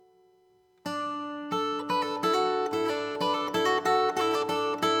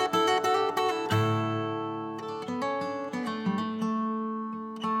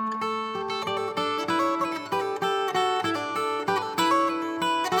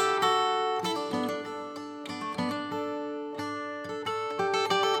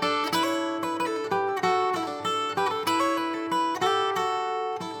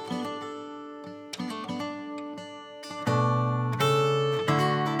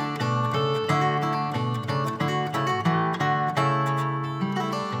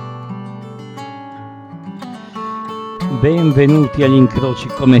benvenuti agli incroci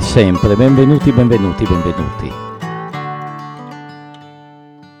come sempre, benvenuti.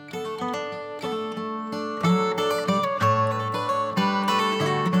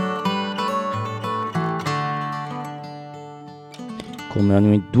 Come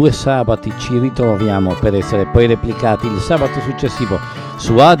ogni 2 sabati ci ritroviamo per essere poi replicati il sabato successivo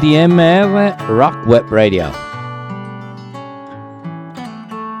su ADMR Rock Web Radio.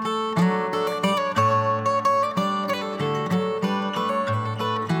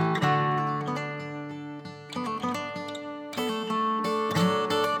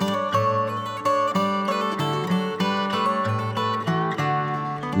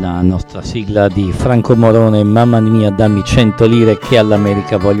 La nostra sigla di Franco Morone, mamma mia dammi 100 lire che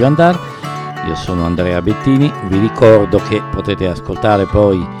all'America voglio andare. Io sono Andrea Bettini, vi ricordo che potete ascoltare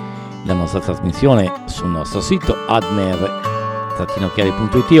poi la nostra trasmissione sul nostro sito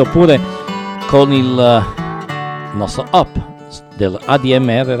admer-chiari.it oppure con il nostro app del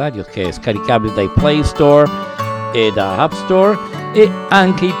ADMR Radio che è scaricabile dai Play Store e da App Store, e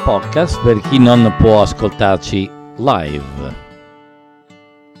anche i podcast per chi non può ascoltarci live.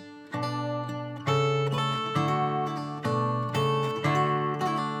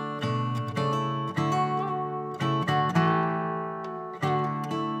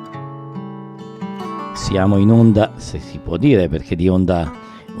 Siamo in onda, se si può dire, perché di onda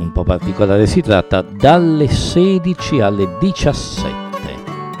un po' particolare si tratta, dalle 16 alle 17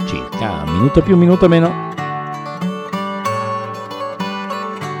 circa, minuto più, minuto meno.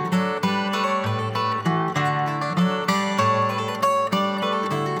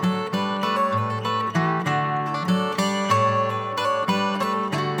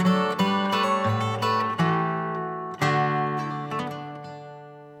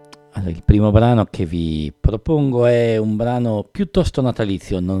 Il primo brano che vi propongo è un brano piuttosto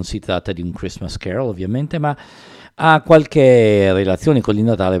natalizio, non si tratta di un Christmas Carol ovviamente, ma ha qualche relazione con il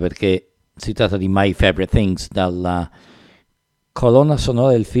Natale perché si tratta di My Favorite Things, dalla colonna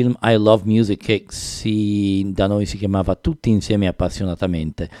sonora del film I Love Music, che da noi si chiamava Tutti insieme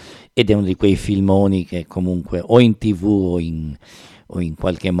appassionatamente, ed è uno di quei filmoni che comunque o in TV o in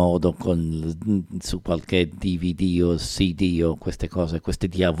qualche modo su qualche DVD o CD o queste cose, queste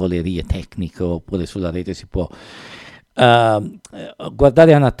diavolerie tecniche, oppure sulla rete si può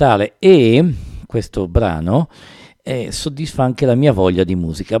guardare a Natale. E questo brano soddisfa anche la mia voglia di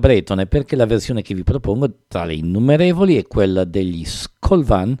musica bretone, perché la versione che vi propongo tra le innumerevoli è quella degli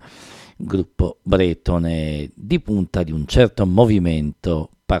Scolvan, gruppo bretone di punta di un certo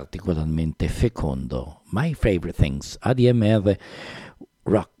movimento particolarmente fecondo. My Favorite Things, ADMR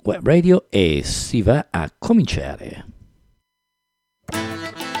Rock Web Radio, e si va a cominciare.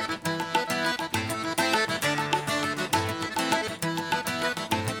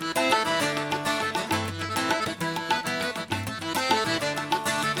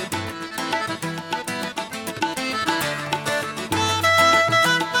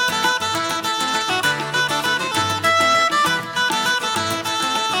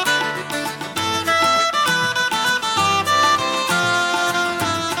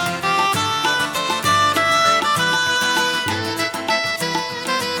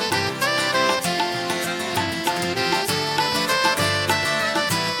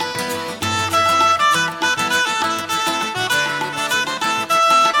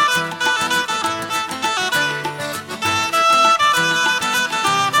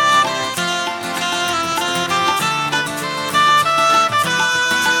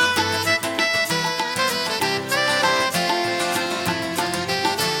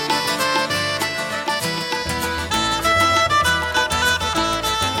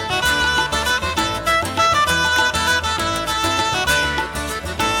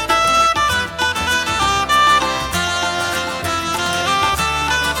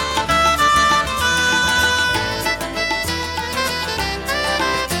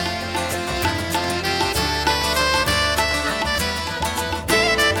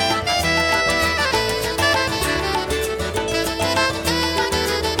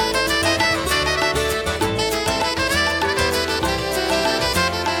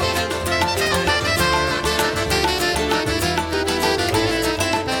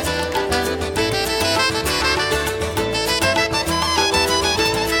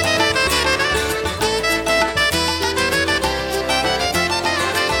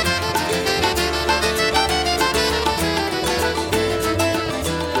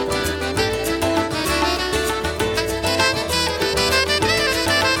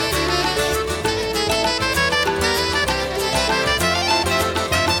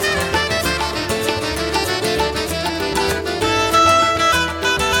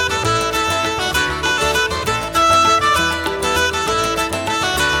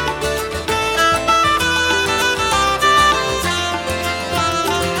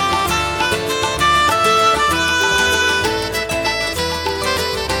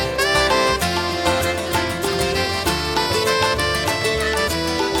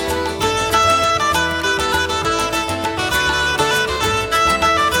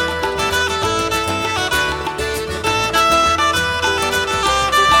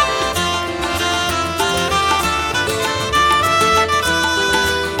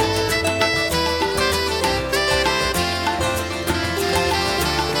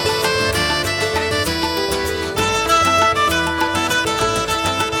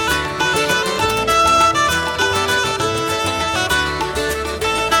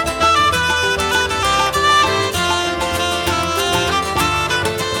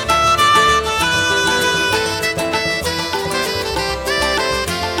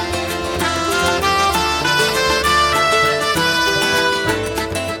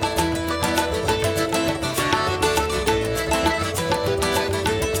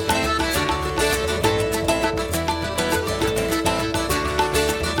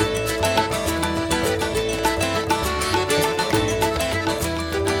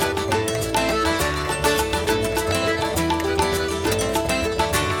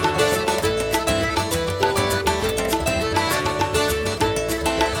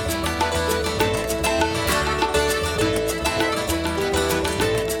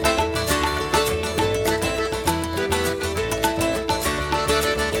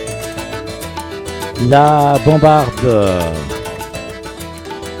 La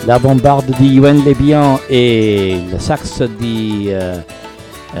bombarde di Yuen Lebihan e il sax di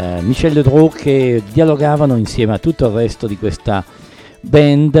Michel Ledroux, che dialogavano insieme a tutto il resto di questa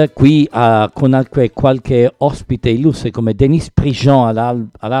band, qui con qualche ospite illustre come Denis Prigent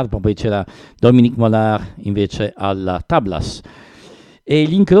all'arpa, poi c'era Dominique Mollard invece alla tablas. E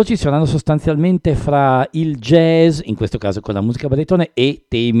gli incroci saranno sostanzialmente fra il jazz, in questo caso con la musica baritone, e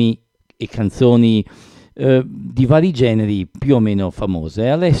temi e canzoni di vari generi più o meno famose. E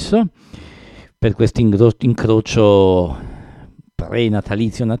adesso, per questo incrocio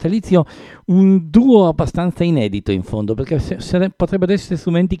pre-natalizio, un duo abbastanza inedito in fondo, perché potrebbero essere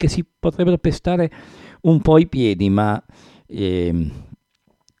strumenti che si potrebbero pestare un po' i piedi, ma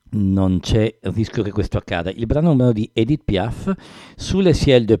non c'è rischio che questo accada. Il brano numero di Edith Piaf, Sous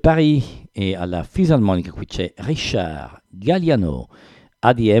ciel de Paris, e alla fisarmonica qui c'è Richard Galliano,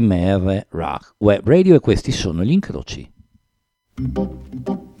 ADMR Rock Web Radio, e questi sono gli incroci.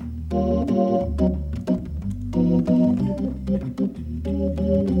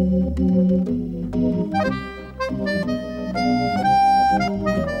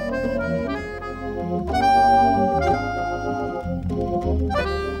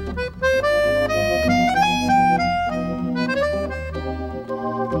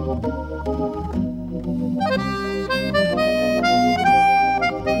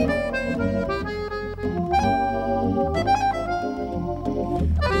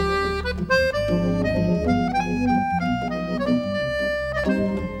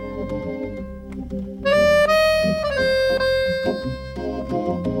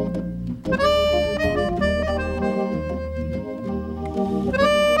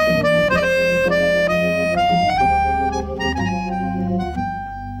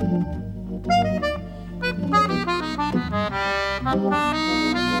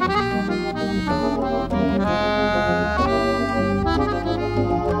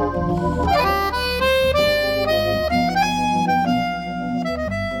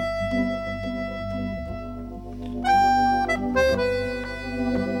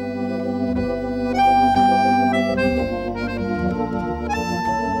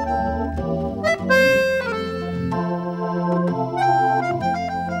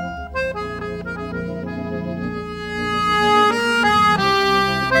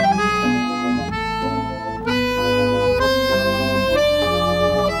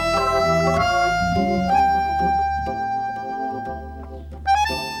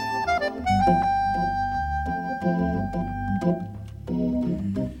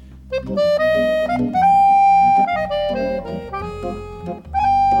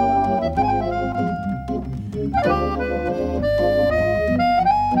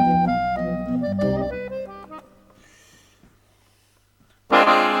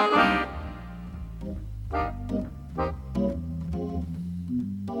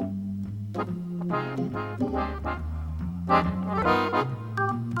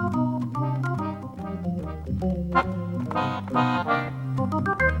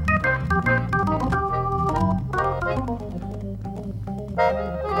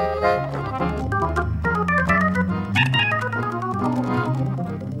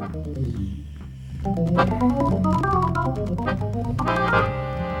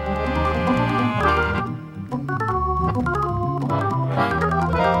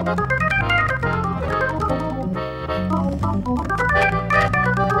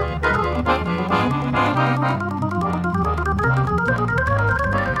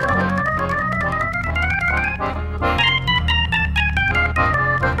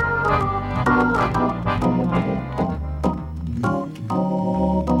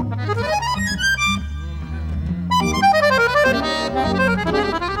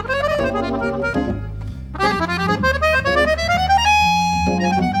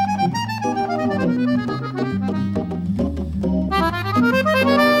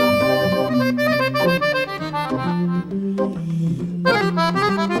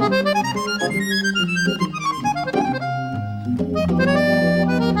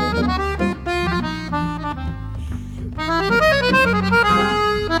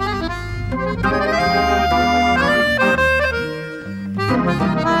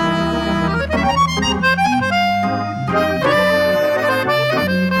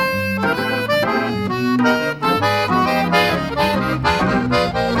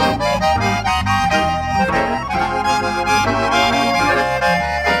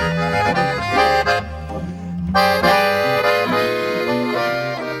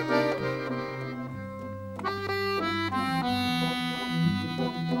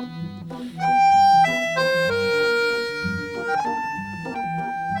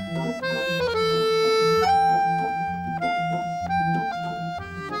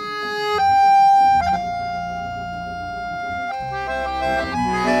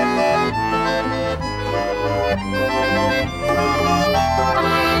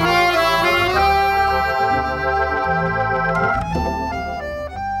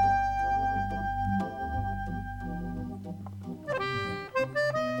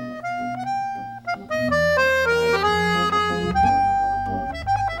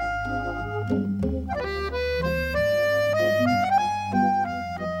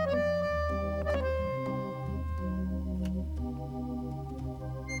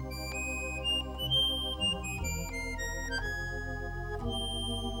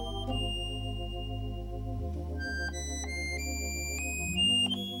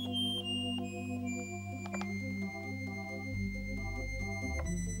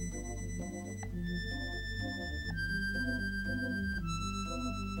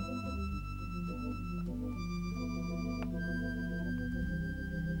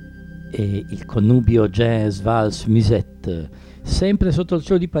 e il connubio jazz, vals, musette. Sempre sotto il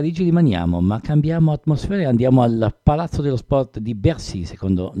cielo di Parigi rimaniamo, ma cambiamo atmosfera e andiamo al Palazzo dello Sport di Bercy,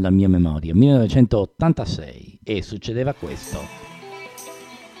 secondo la mia memoria, 1986, e succedeva questo.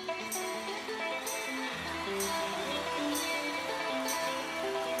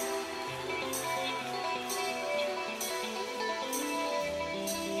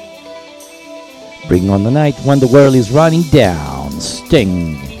 Bring on the night when the world is running down.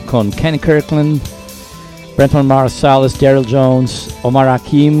 Sting con Kenny Kirkland, Brenton Marsalis, Daryl Jones, Omar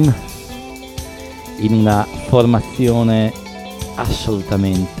Hakim in una formazione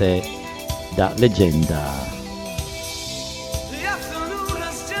assolutamente da leggenda.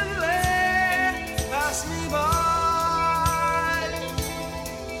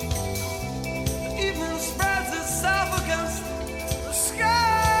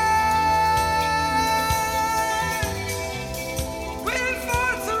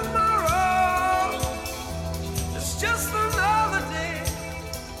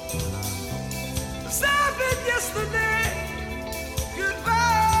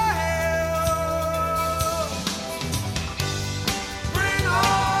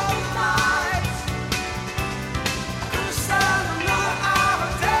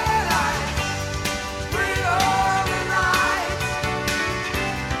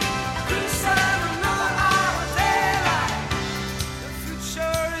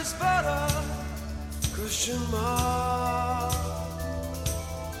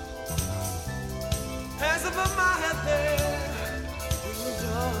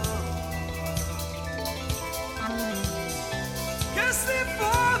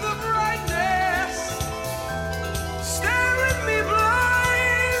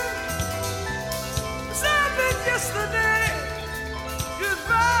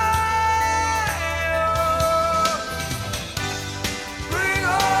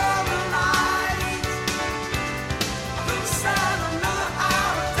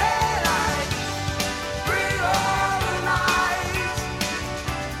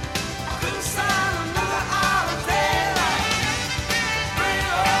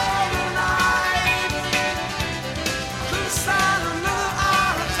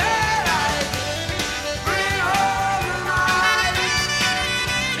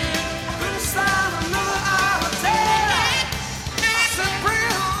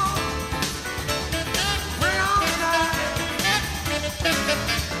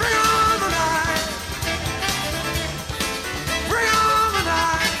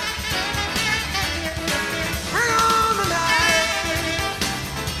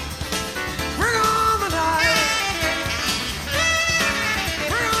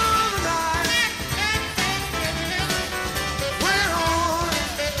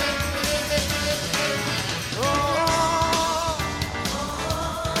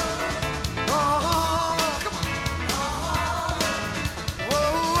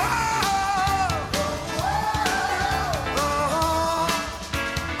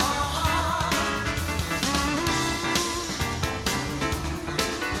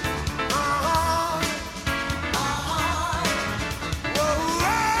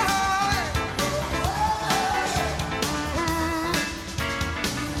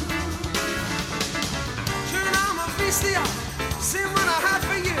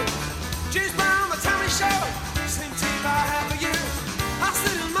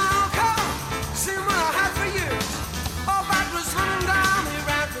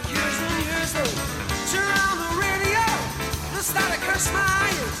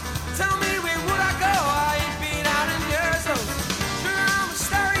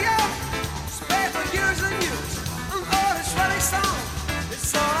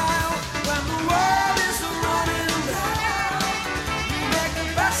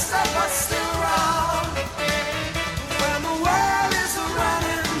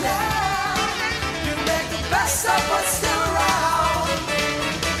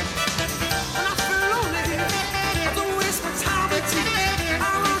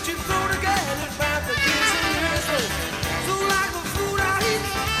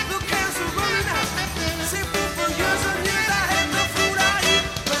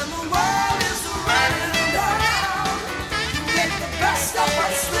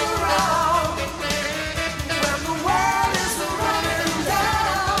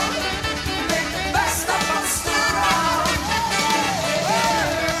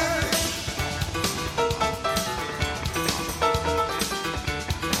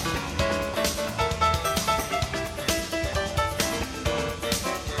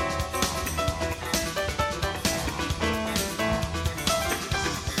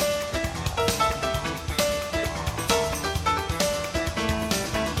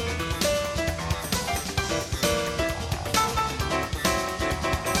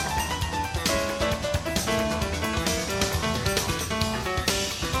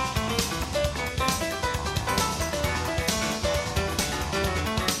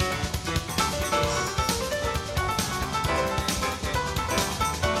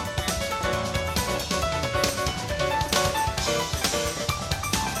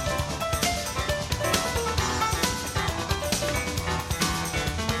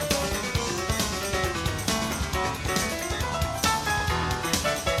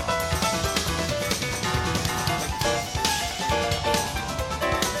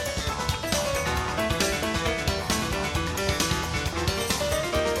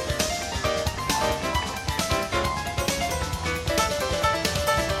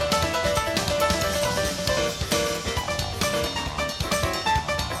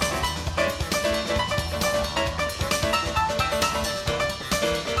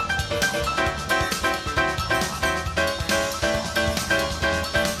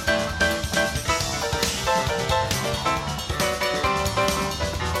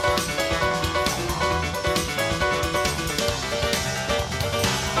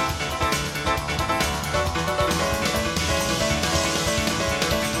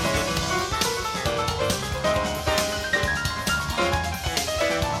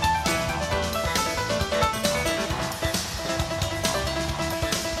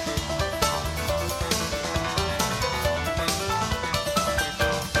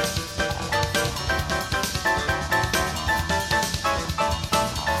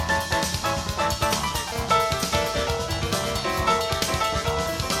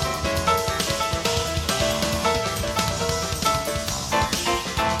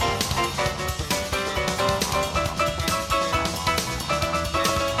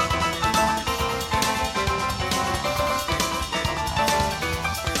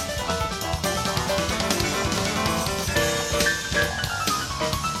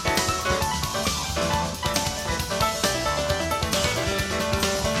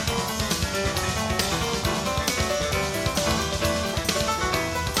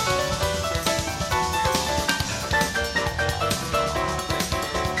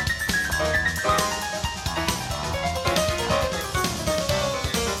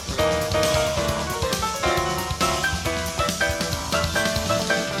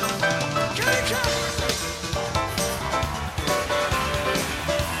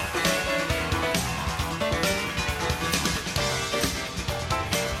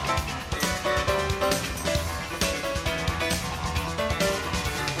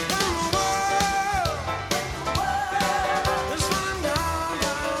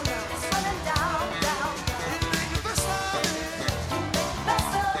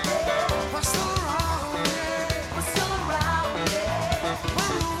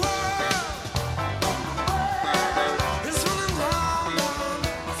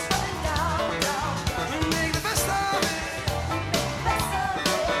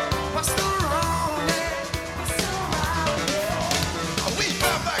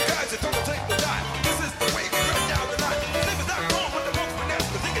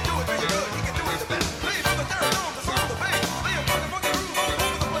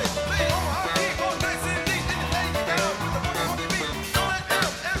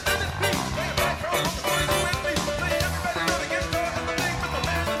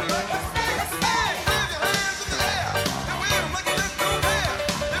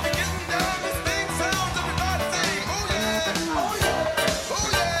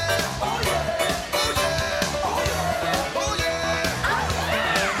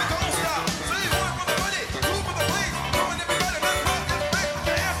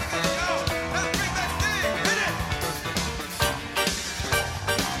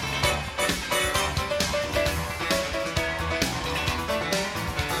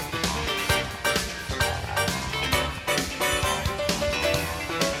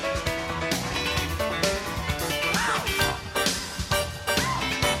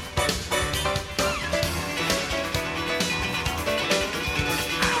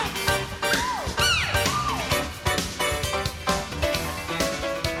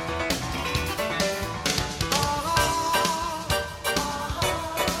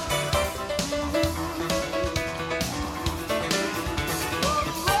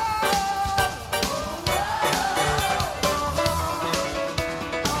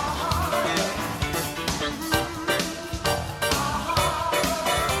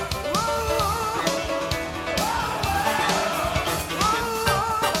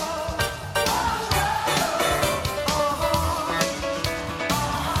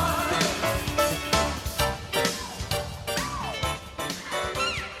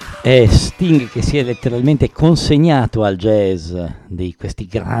 È Sting che si è letteralmente consegnato al jazz di questi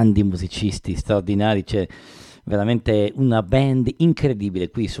grandi musicisti straordinari. C'è veramente una band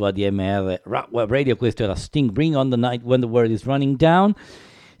incredibile qui su ADMR Rock Web Radio. Questo era Sting, Bring on the Night When the World is Running Down.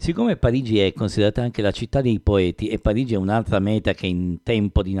 Siccome Parigi è considerata anche la città dei poeti e Parigi è un'altra meta che in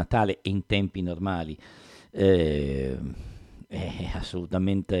tempo di Natale e in tempi normali è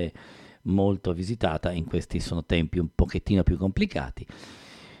assolutamente molto visitata, in questi sono tempi un pochettino più complicati.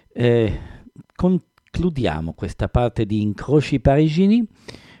 Concludiamo questa parte di Incroci parigini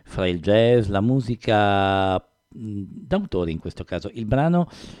fra il jazz, la musica d'autore in questo caso. Il brano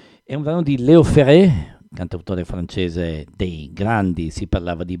è un brano di Léo Ferré, cantautore francese dei grandi. Si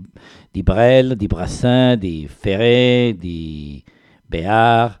parlava di Brel, di Brassens, di Ferré, di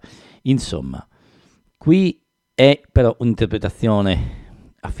Béard, insomma. Qui è però un'interpretazione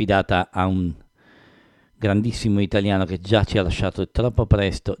affidata a un grandissimo italiano che già ci ha lasciato troppo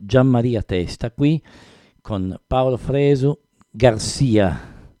presto, Gianmaria Testa, qui con Paolo Fresu,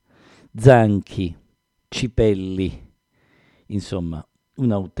 Garcia, Zanchi, Cipelli, insomma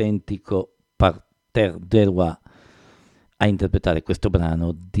un autentico parterre de roi a interpretare questo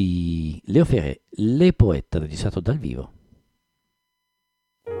brano di Léo Ferré, Les Poètes, registrato dal vivo.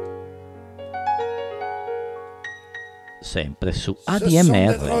 Sempre su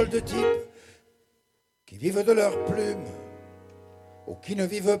ADMR. Qui vivent de leurs plumes ou qui ne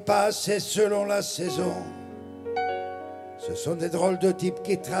vivent pas, c'est selon la saison. Ce sont des drôles de types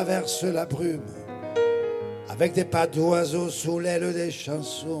qui traversent la brume avec des pas d'oiseaux sous l'aile des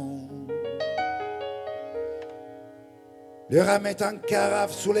chansons. Leur âme est en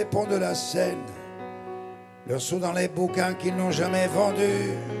carafe sous les ponts de la Seine, leur sou dans les bouquins qu'ils n'ont jamais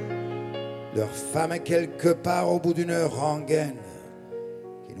vendus, leur femme est quelque part au bout d'une rengaine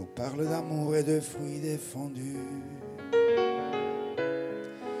qui nous parle d'amour et de fruits défendus.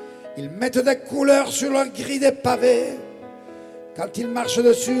 Ils mettent des couleurs sur leur grille des pavés. Quand ils marchent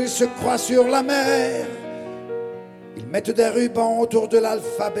dessus, ils se croient sur la mer. Ils mettent des rubans autour de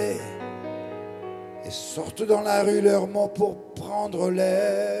l'alphabet et sortent dans la rue leurs mots pour prendre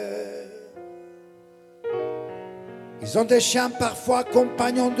l'air. Ils ont des chiens parfois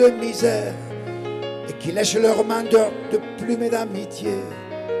compagnons de misère et qui lèchent leurs mains de plumes et d'amitié,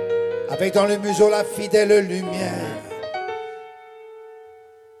 avec dans le museau la fidèle lumière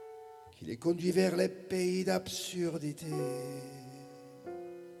qui les conduit vers les pays d'absurdité.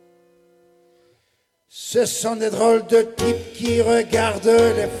 Ce sont des drôles de types qui regardent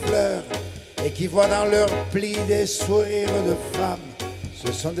les fleurs et qui voient dans leurs plis des sourires de femmes.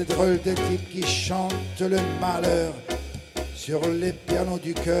 Ce sont des drôles de types qui chantent le malheur sur les pianos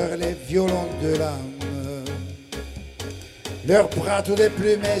du cœur et les violons de l'âme. Leurs bras tout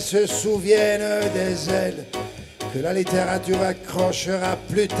déplumés se souviennent des ailes que la littérature accrochera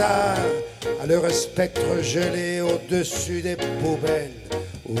plus tard à leur spectre gelé au-dessus des poubelles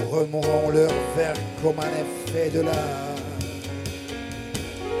où remourront leurs vers comme un effet de l'art.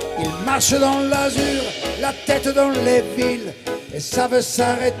 Ils marchent dans l'azur, la tête dans les villes, et savent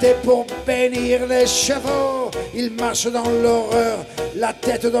s'arrêter pour bénir les chevaux. Ils marchent dans l'horreur, la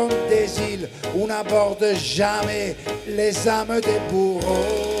tête dans des îles où n'abordent jamais les âmes des bourreaux.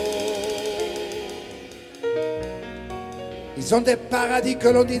 Ils ont des paradis que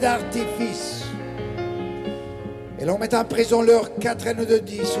l'on dit d'artifice, et l'on met en prison leurs quatraines de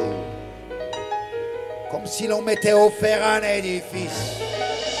 10 sous, comme si l'on m'était offert un édifice,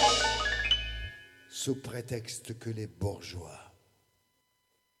 sous prétexte que les bourgeois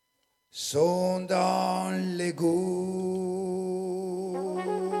sont dans l'égout.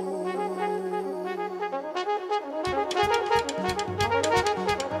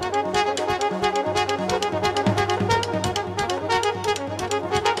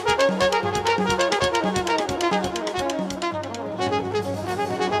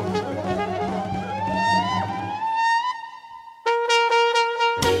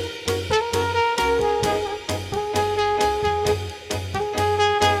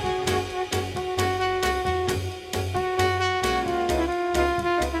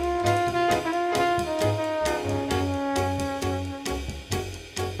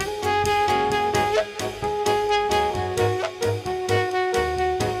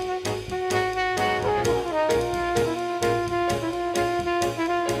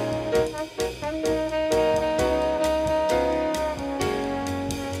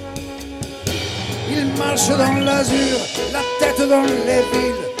 Dans l'azur, la tête dans les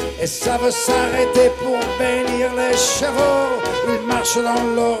villes, et savent s'arrêter pour bénir les chevaux. Ils marchent dans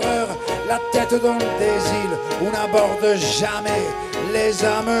l'horreur, la tête dans des îles où n'abordent jamais les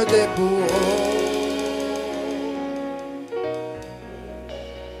âmes des bourreaux.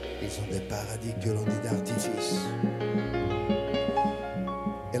 Ils sont des paradis que l'on dit d'artifice.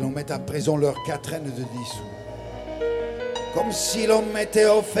 Et l'on met à prison leurs quatraines de 10 sous. Comme si l'on m'était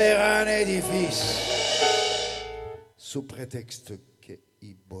offert un édifice. Sous prétexte che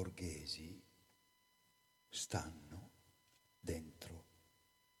i borghesi stanno dentro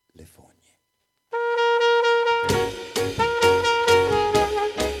le fogne.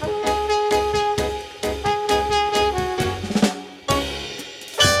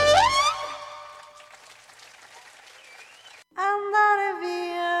 Andare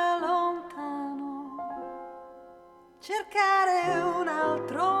via lontano, cercare un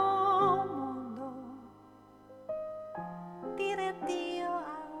altro mondo, dire addio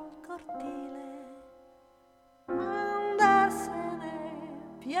al cortile, andarsene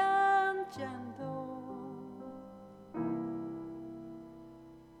piangendo.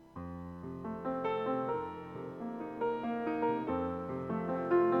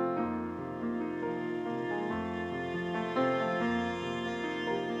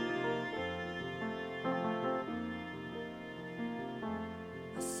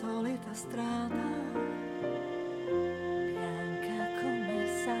 Solita strada, bianca come il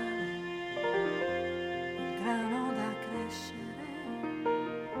sale, il grano da crescere,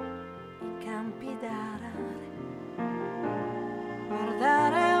 i campi da arare,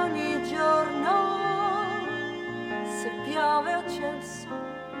 guardare ogni giorno se piove o c'è il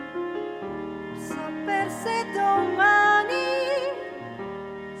sole, saper se domani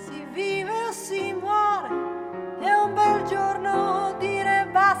si vive o si muore, è un bel giorno dire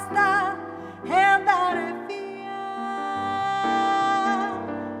basta e andare via.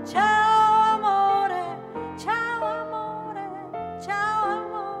 Ciao amore, ciao amore, ciao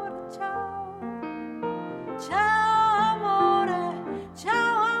amore, ciao. Ciao amore,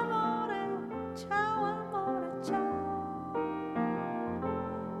 ciao amore, ciao amore, ciao.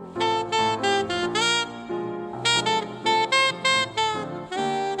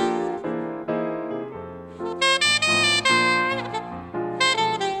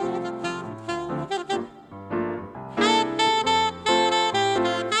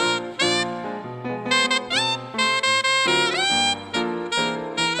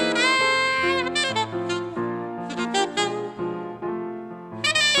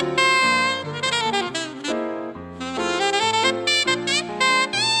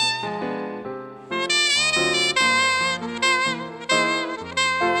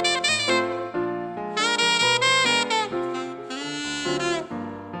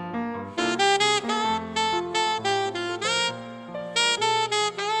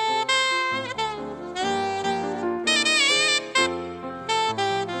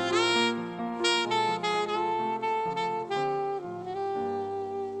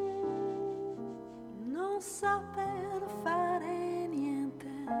 Non saper fare niente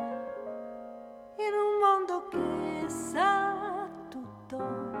in un mondo che sa tutto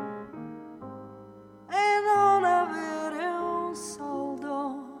e non avere un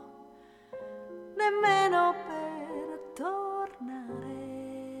soldo nemmeno per tornare.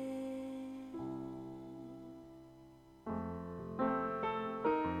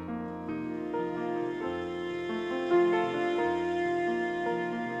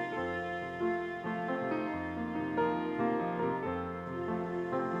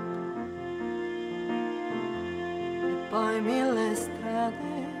 Poi mille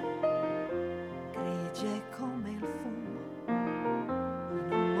strade grigie come il fumo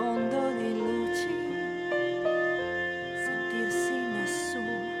in un mondo di luci, sentirsi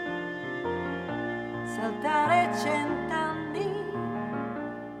nessuno, saltare 100 anni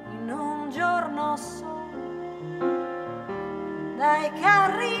in un giorno solo, dai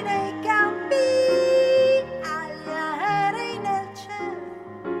carri nei campi agli aerei nel cielo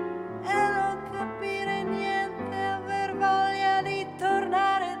e non capire niente, aver voglia di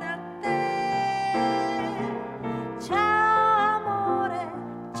tornare da te. Ciao amore,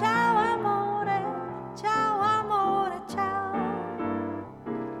 ciao amore, ciao amore, ciao.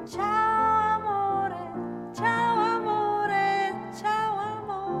 Ciao amore, ciao amore, ciao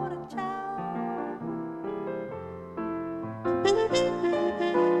amore, ciao.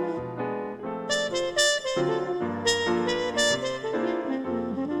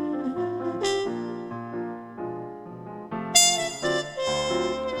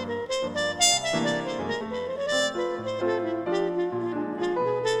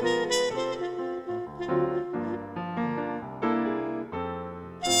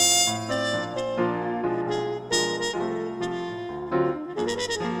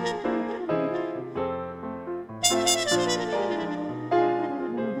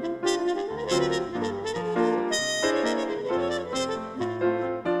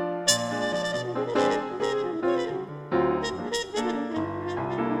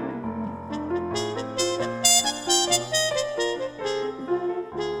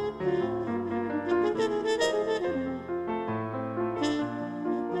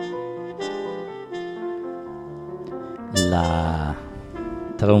 la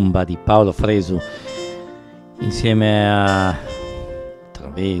tromba di Paolo Fresu insieme a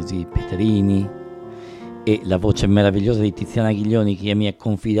Travesi, Petrini e la voce meravigliosa di Tiziana Ghiglioni, che mi ha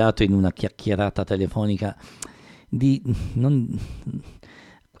confidato in una chiacchierata telefonica di non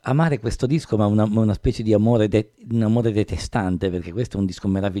amare questo disco, ma una specie di amore, un amore detestante, perché questo è un disco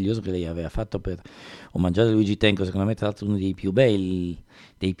meraviglioso che lei aveva fatto per omaggiare Luigi Tenco, secondo me tra l'altro uno dei più bei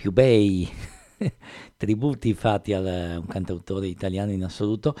tributi fatti a un cantautore italiano in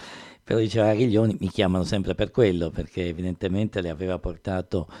assoluto. Però diceva Ghiglioni, mi chiamano sempre per quello, perché evidentemente le aveva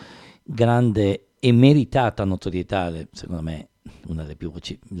portato grande e meritata notorietà, secondo me una delle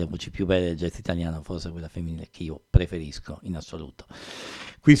le voci più belle del jazz italiano, forse quella femminile che io preferisco in assoluto.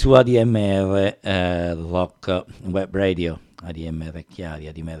 Qui su ADMR Rock Web Radio, ADMR Chiari,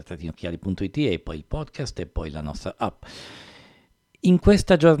 admr-chiari.it, e poi il podcast e poi la nostra app. In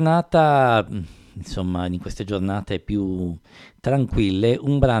questa giornata, insomma, in queste giornate più tranquille,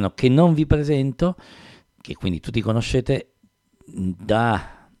 un brano che non vi presento, che quindi tutti conoscete,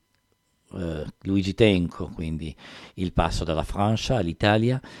 da Luigi Tenco, quindi il passo dalla Francia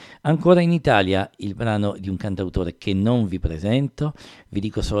all'Italia. Ancora in Italia il brano di un cantautore che non vi presento, vi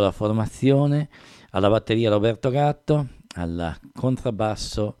dico solo la formazione: alla batteria Roberto Gatto, al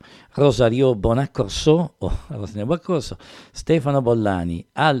contrabbasso Rosario Bonaccorso Stefano Bollani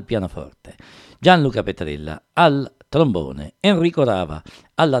al pianoforte, Gianluca Petrella al trombone, Enrico Rava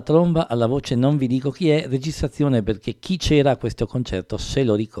alla tromba, alla voce non vi dico chi è, registrazione perché chi c'era a questo concerto se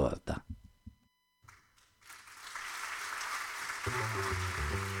lo ricorda.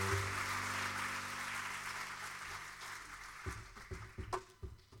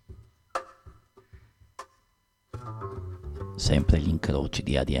 Sempre gli incroci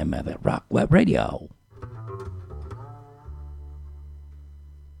di ADMR Rock Web Radio.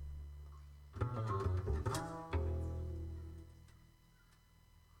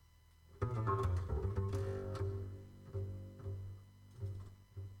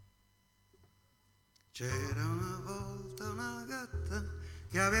 C'era una volta una gatta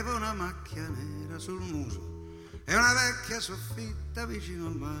che aveva una macchia nera sul muso e una vecchia soffitta vicino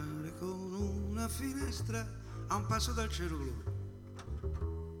al mare con una finestra a un passo dal cielo blu.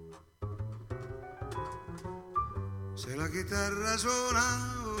 Se la chitarra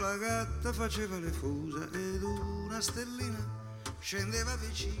suonava, la gatta faceva le fusa ed una stellina scendeva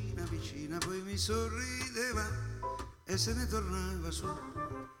vicina, vicina, poi mi sorrideva e se ne tornava su.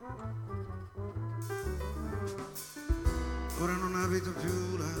 Ora non abito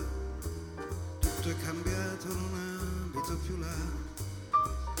più là, tutto è cambiato, non abito più là.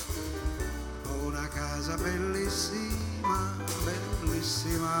 Ho una casa bellissima,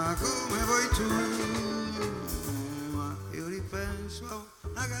 bellissima come vuoi tu, ma io ripenso a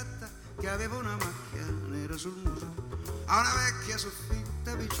una gatta che aveva una macchia nera sul muso, a una vecchia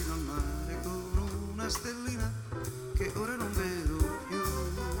soffitta vicino al mare con una stellina che ora non vedo più.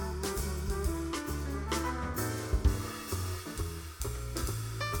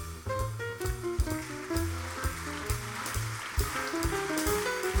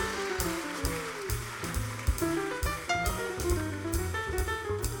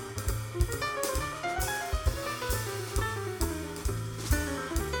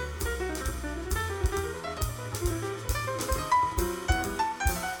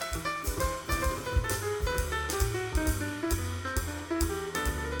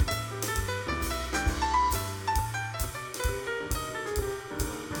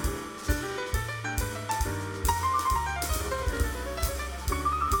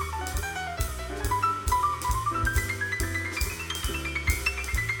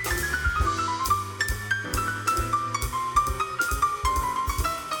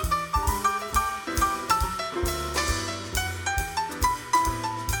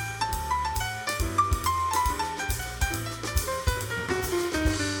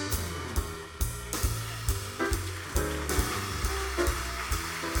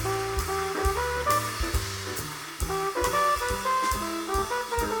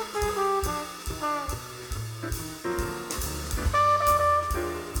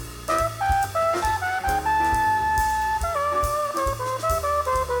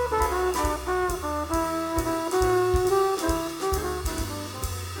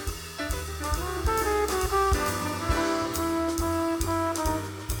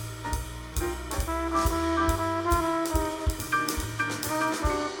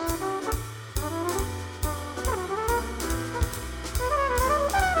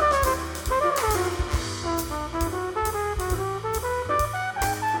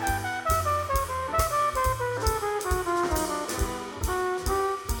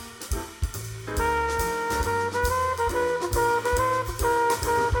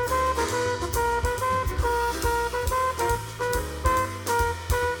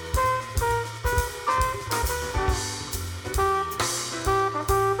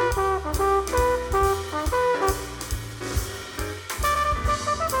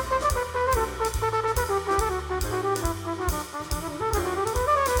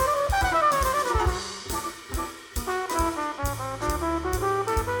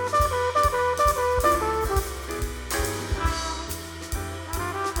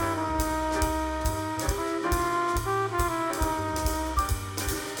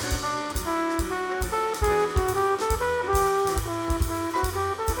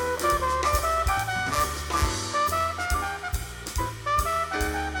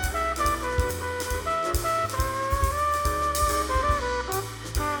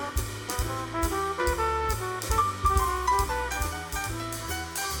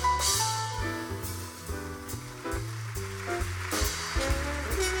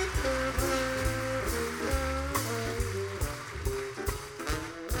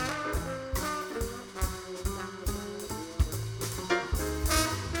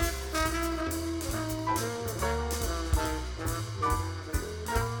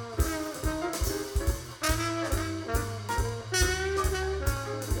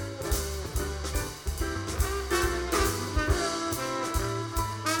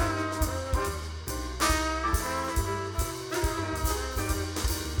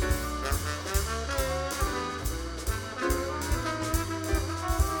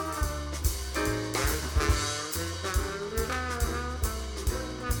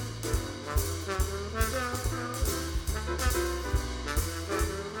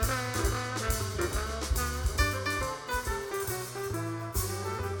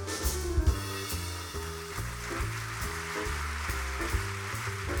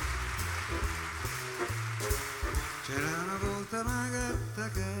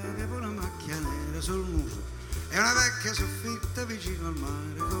 una vecchia soffitta vicino al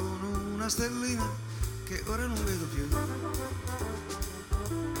mare con una stellina che ora non vedo più.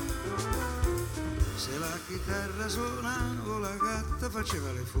 Se la chitarra suonavo la gatta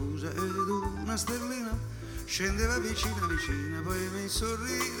faceva le fusa ed una stellina scendeva vicina vicina, poi mi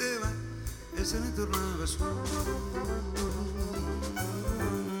sorrideva e se ne tornava su.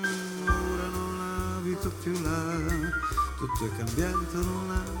 Ora non abito più là, tutto è cambiato,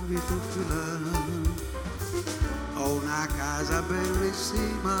 non abito più là. Ho una casa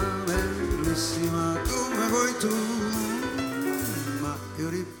bellissima, bellissima come vuoi tu, ma io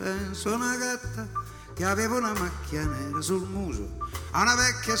ripenso a una gatta che aveva una macchia nera sul muso, a una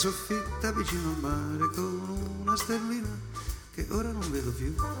vecchia soffitta vicino al mare con una stellina che ora non vedo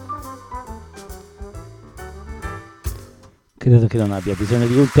più. Credo che non abbia bisogno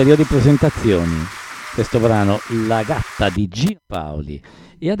di ulteriori presentazioni. Questo brano, La gatta di Gino Paoli.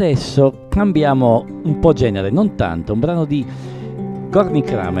 E adesso cambiamo un po' genere, non tanto, un brano di Gorny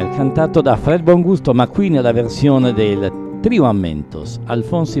Kramer cantato da Fred Bongusto, ma qui nella versione del Trio a Mentos,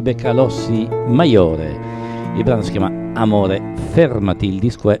 Alfonsi Beccalossi Maiore. Il brano si chiama Amore Fermati, il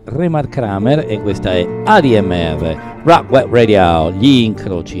disco è Remar Kramer e questa è ADMR, Rock Web Radio, gli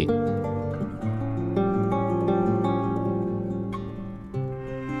Incroci.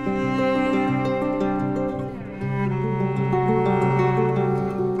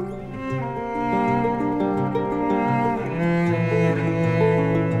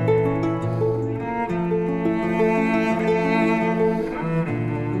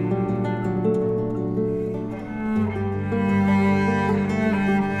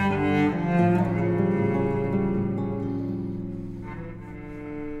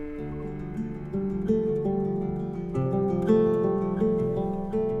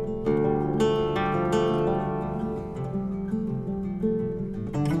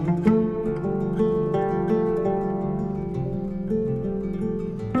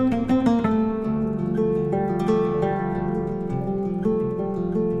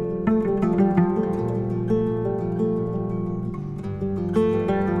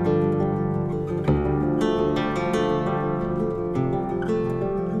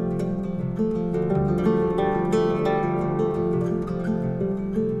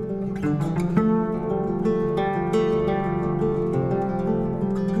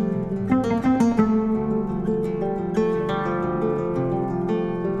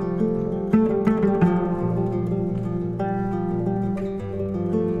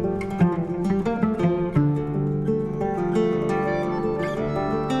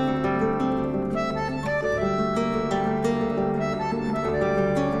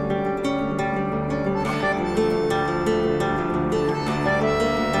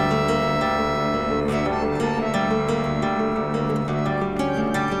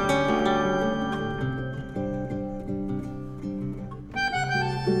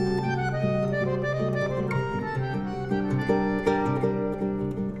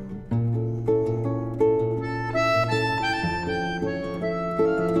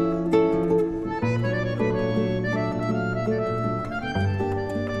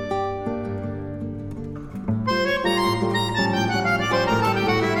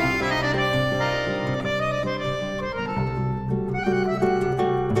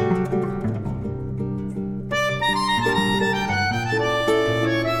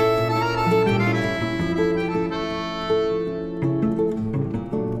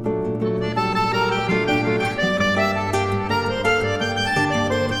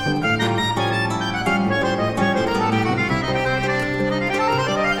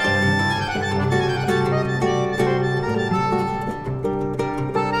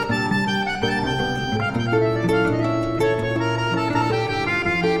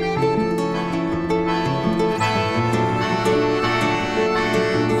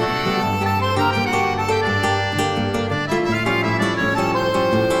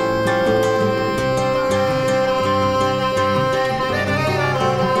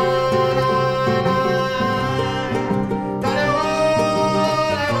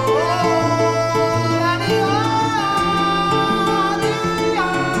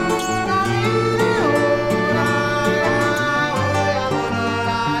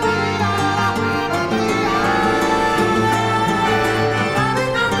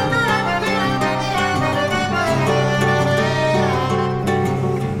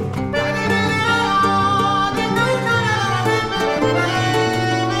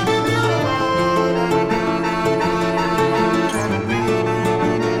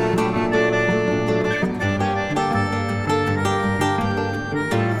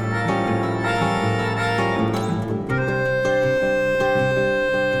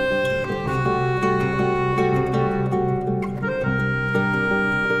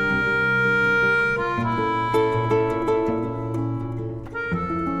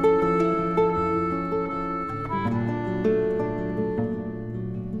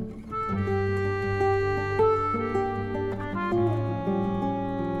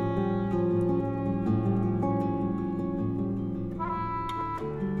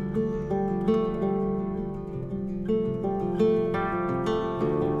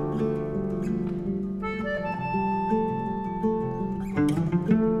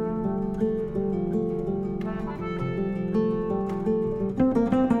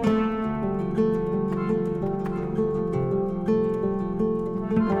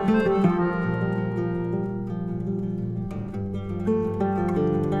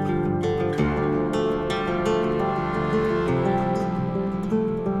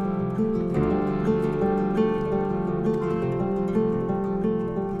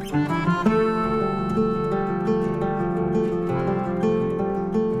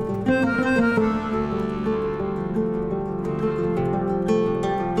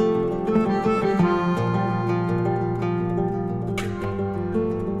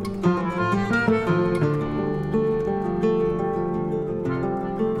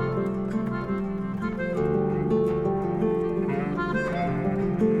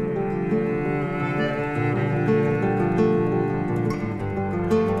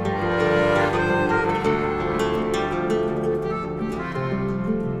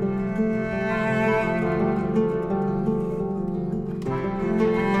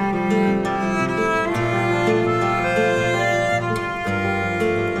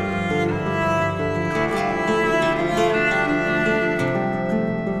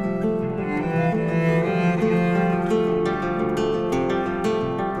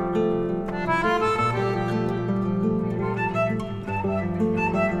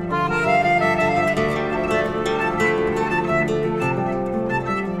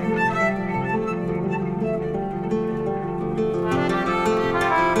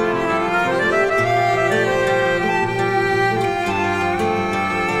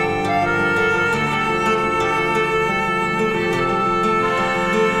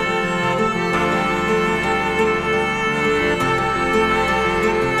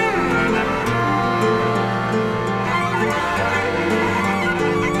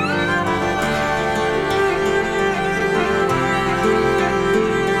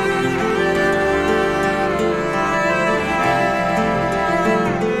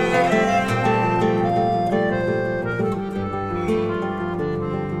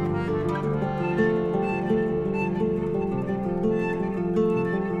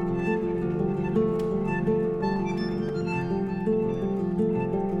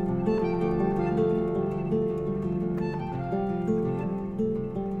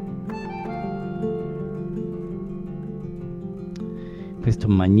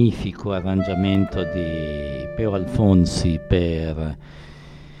 questo magnifico arrangiamento di Peo Alfonsi per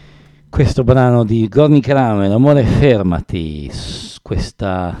questo brano di Gorny Kramer, Amore fermati,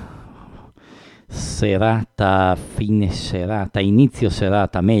 questa serata, fine serata, inizio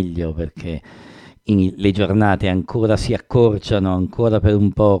serata meglio, perché le giornate ancora si accorciano, ancora per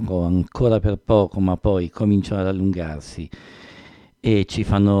un poco, ancora per poco, ma poi cominciano ad allungarsi e ci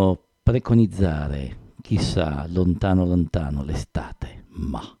fanno preconizzare, chissà, lontano lontano l'estate,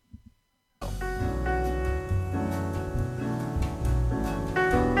 ma...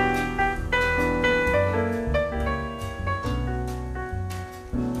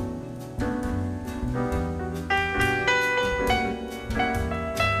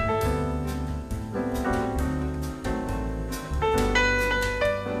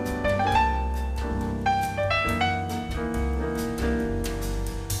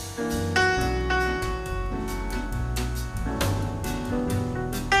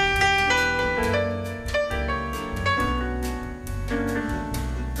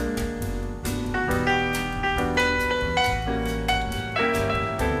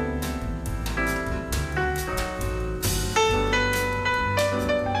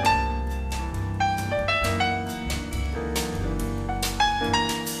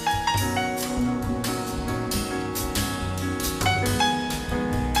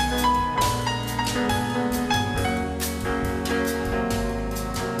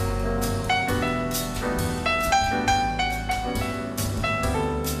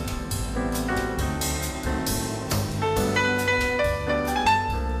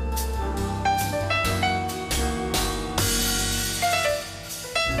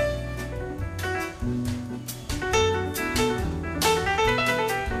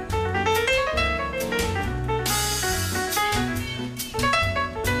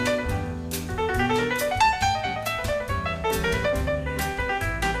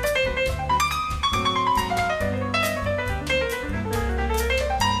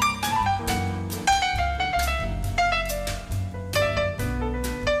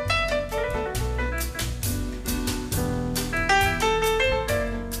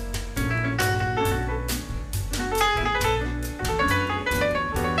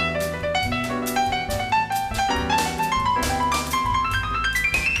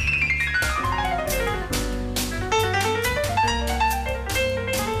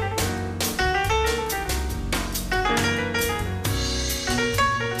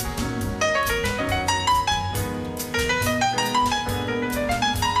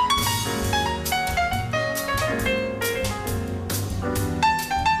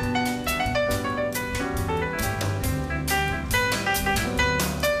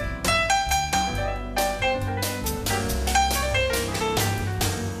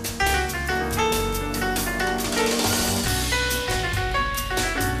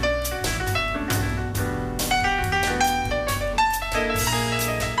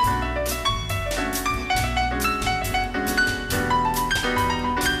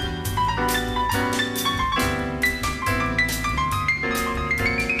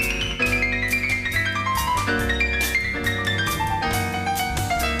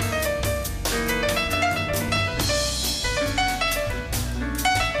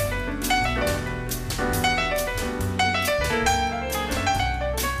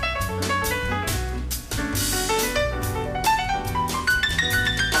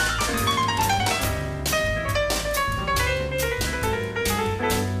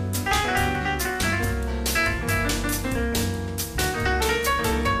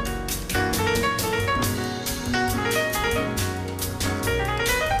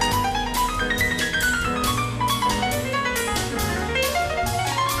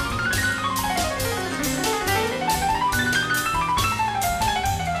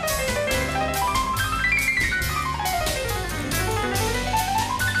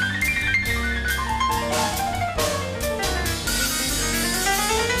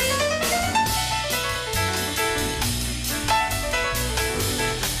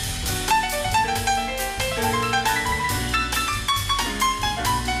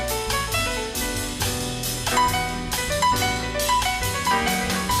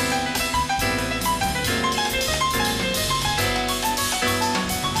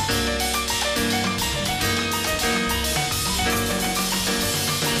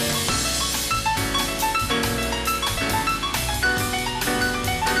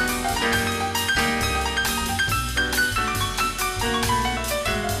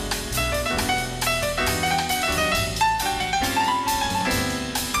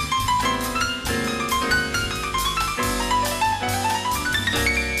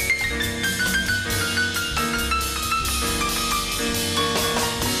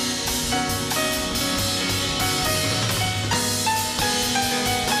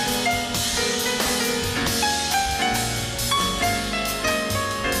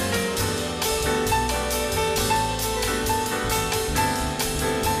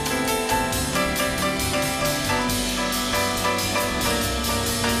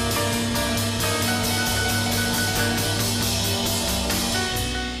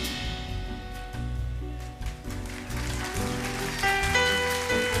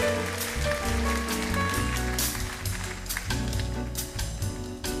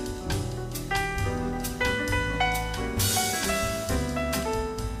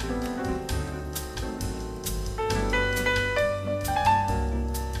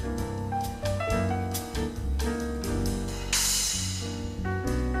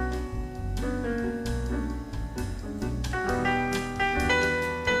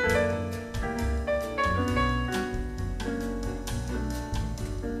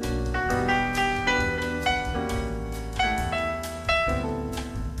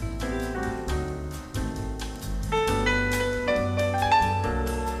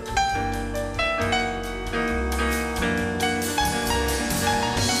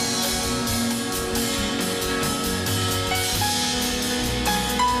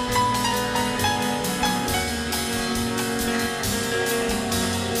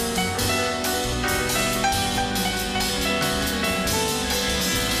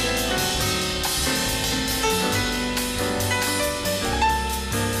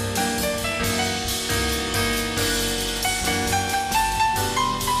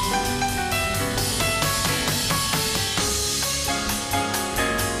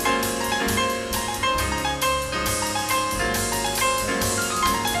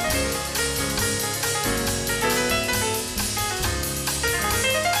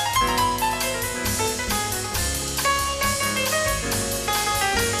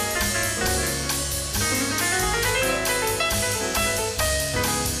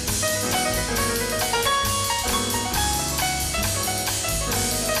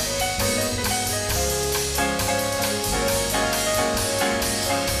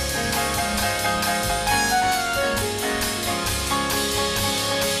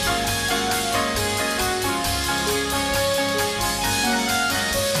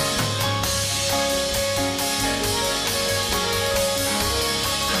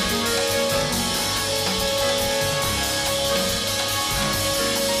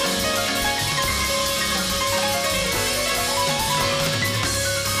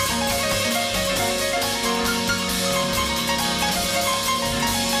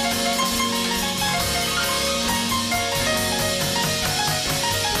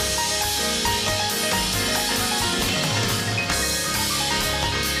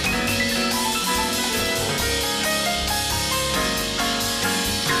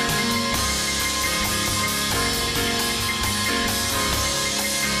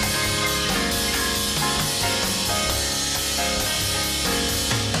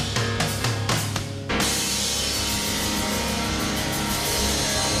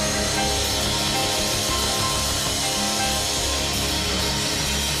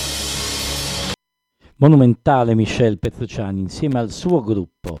 monumentale Michel Petrucciani insieme al suo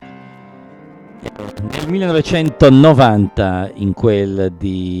gruppo nel 1990 in quel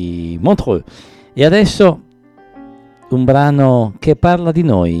di Montreux. E adesso un brano che parla di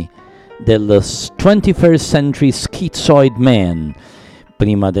noi, del 21st Century Schizoid Man.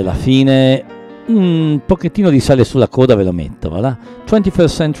 Prima della fine un pochettino di sale sulla coda ve lo metto, va là? 21st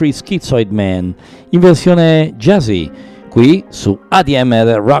Century Schizoid Man in versione jazzy qui su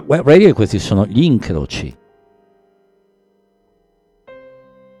ADMR Rock Web Radio, e questi sono gli Incroci.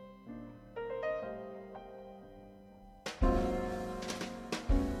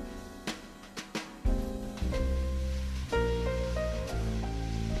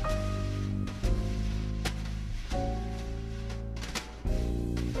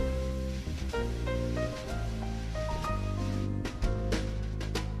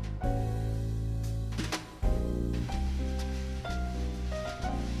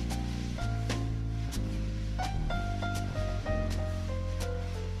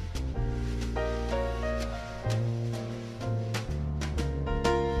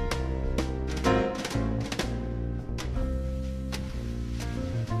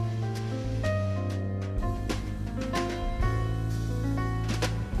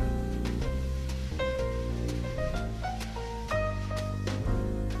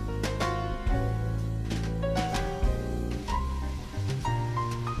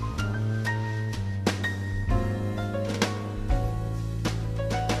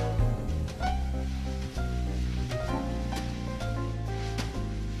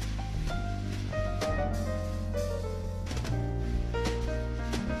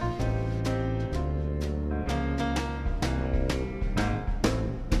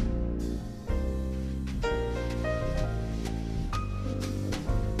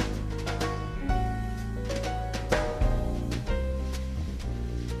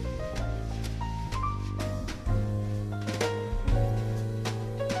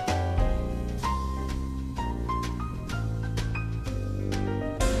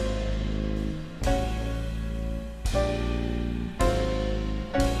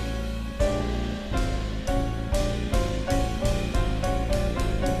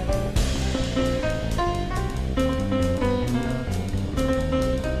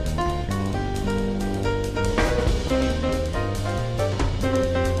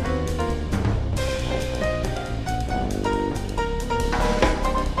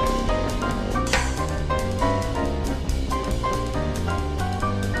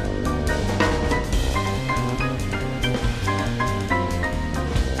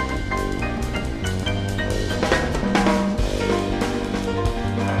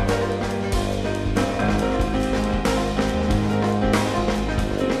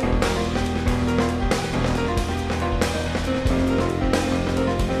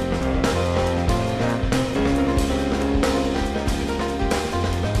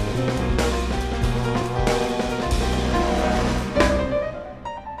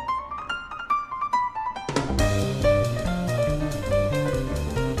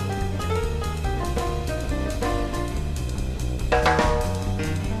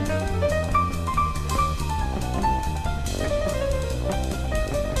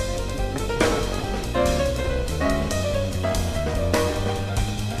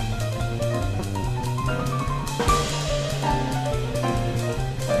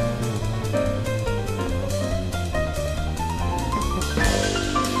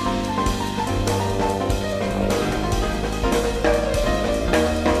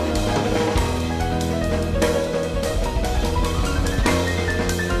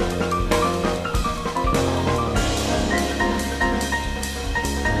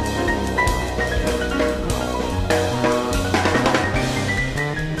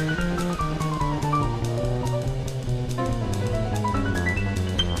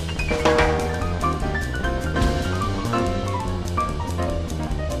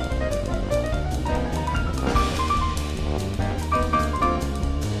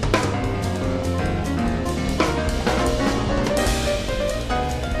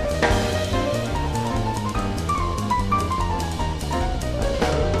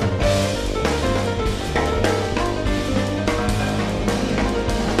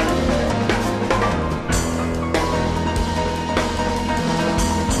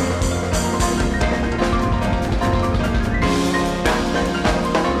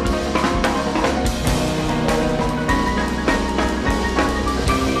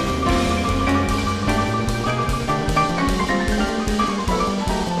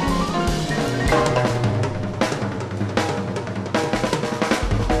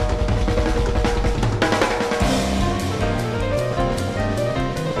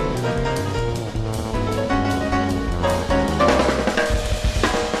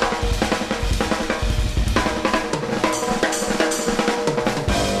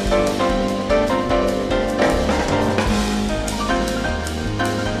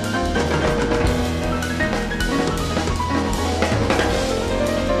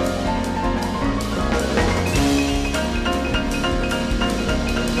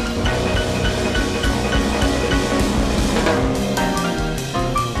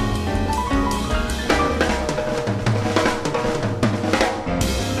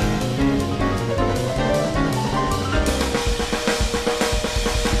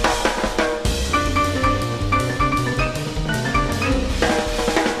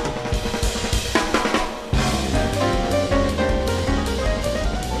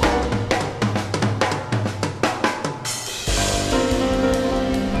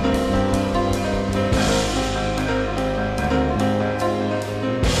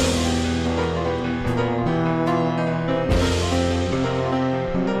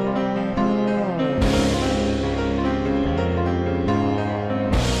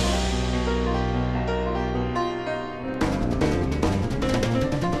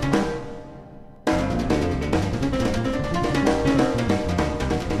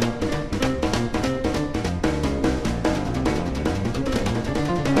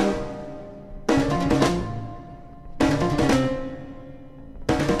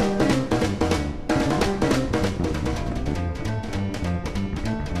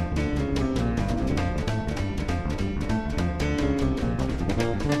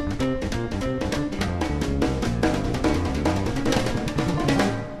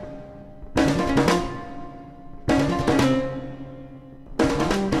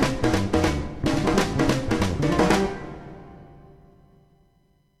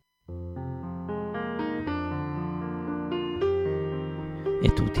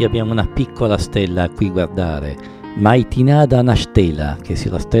 e tutti abbiamo una piccola stella a cui guardare, maitinada una stella, che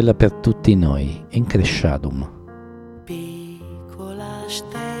sia la stella per tutti noi, Incresciadum. Piccola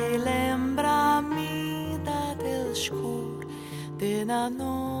stella imbramida del scuro della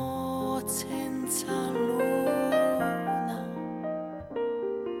notte senza luna,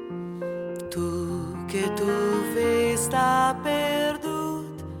 tu che tu vei sta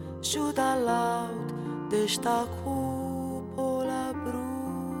perdut giù dall'alto desta cupola bruna.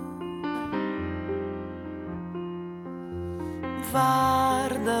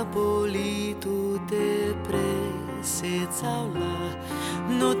 Guarda polito te presenza là,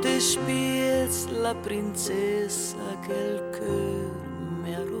 non te spiez la princessa che il cœur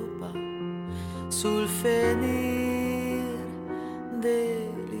mi ha rubato sul finir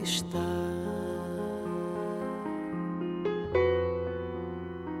dell'estate.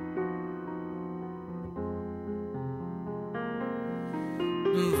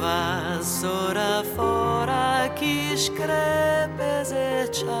 Vas ora fora chi screpes e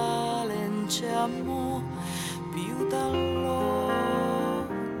challenge amo più dall'oggi.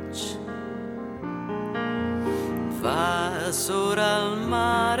 Vas ora al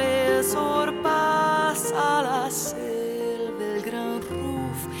mare, sorpassa la selva, il gran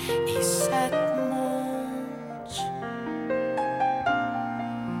roof, i set monti.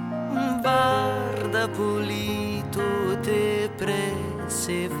 Guarda pulito te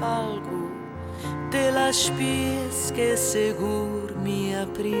se valgo te la spies che segur mia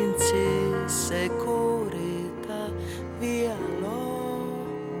princessa e coreta via lo,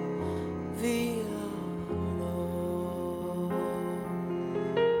 via lo.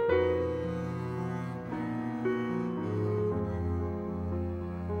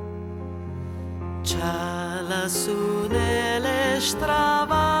 C'ha lassù nelle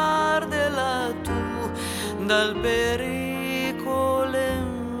stravar della tu dal pericolo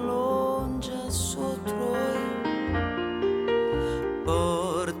in longe sottroi,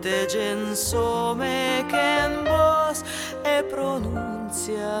 porte gensome che in vos e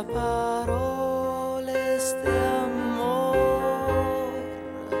pronunzia parole d'amor,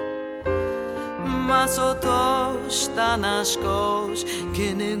 ma sotto sta nascos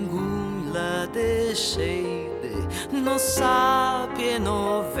che nessun la decide, non sappie,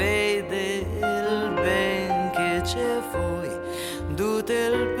 non vede il ben che c'è voi, tutto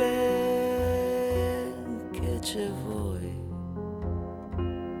il ben che c'è voi.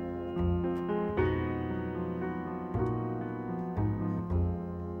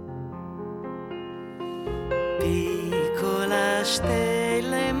 Piccola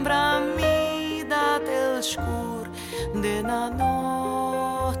stella imbramida del scuro della notte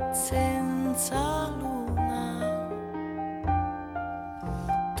senza luna,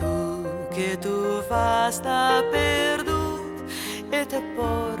 tu che tu vas da perdut e te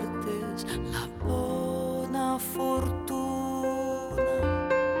portes la buona fortuna.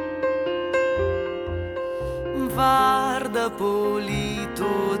 Guarda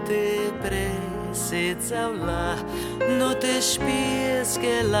polito te presenza là, non te spies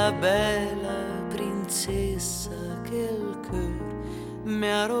che la bella princessa che il cœur mi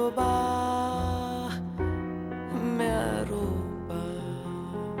ha rubato, mi ha rubato.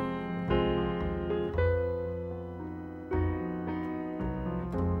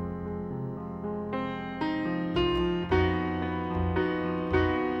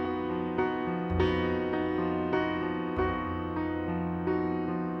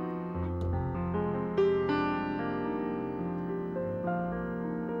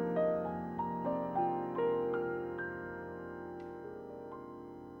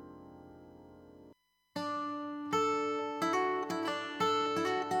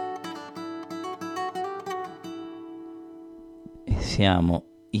 Siamo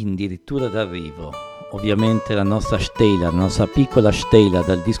addirittura d'arrivo, ovviamente la nostra stella, la nostra piccola stella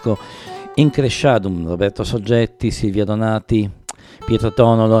dal disco Incresciadum, Roberto Soggetti, Silvia Donati, Pietro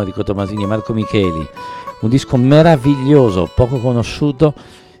Tonolo, Enrico Tomasini e Marco Micheli, un disco meraviglioso, poco conosciuto,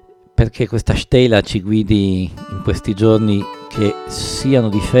 perché questa stella ci guidi in questi giorni che siano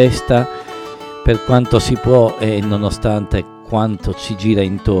di festa per quanto si può e nonostante quanto ci gira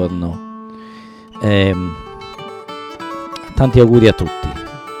intorno. Tanti auguri a tutti,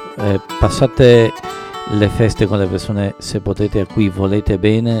 passate le feste con le persone se potete a cui volete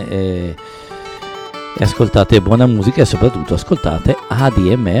bene e ascoltate buona musica e soprattutto ascoltate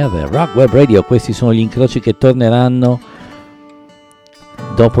ADMR Rock Web Radio. Questi sono gli incroci che torneranno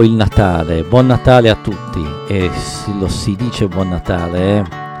dopo il Natale. Buon Natale a tutti, e lo si dice buon Natale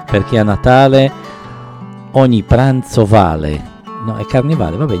perché a Natale ogni pranzo vale, no, è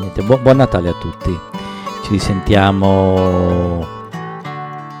carnevale, va bene, niente, buon Natale a tutti. Ci risentiamo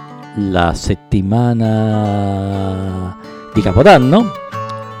la settimana di Capodanno.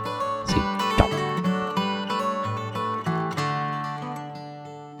 Sì, ciao.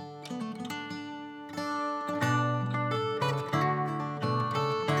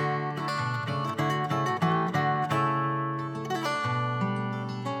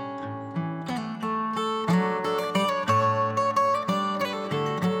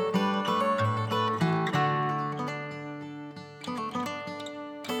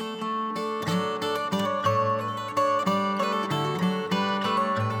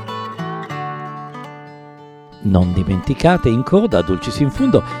 Non dimenticate in coda Dulcis in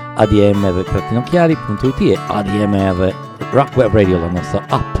Fundo, admr-chiari.it e ADMR Rock Web Radio, la nostra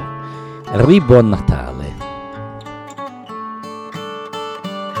app. Buon Natale!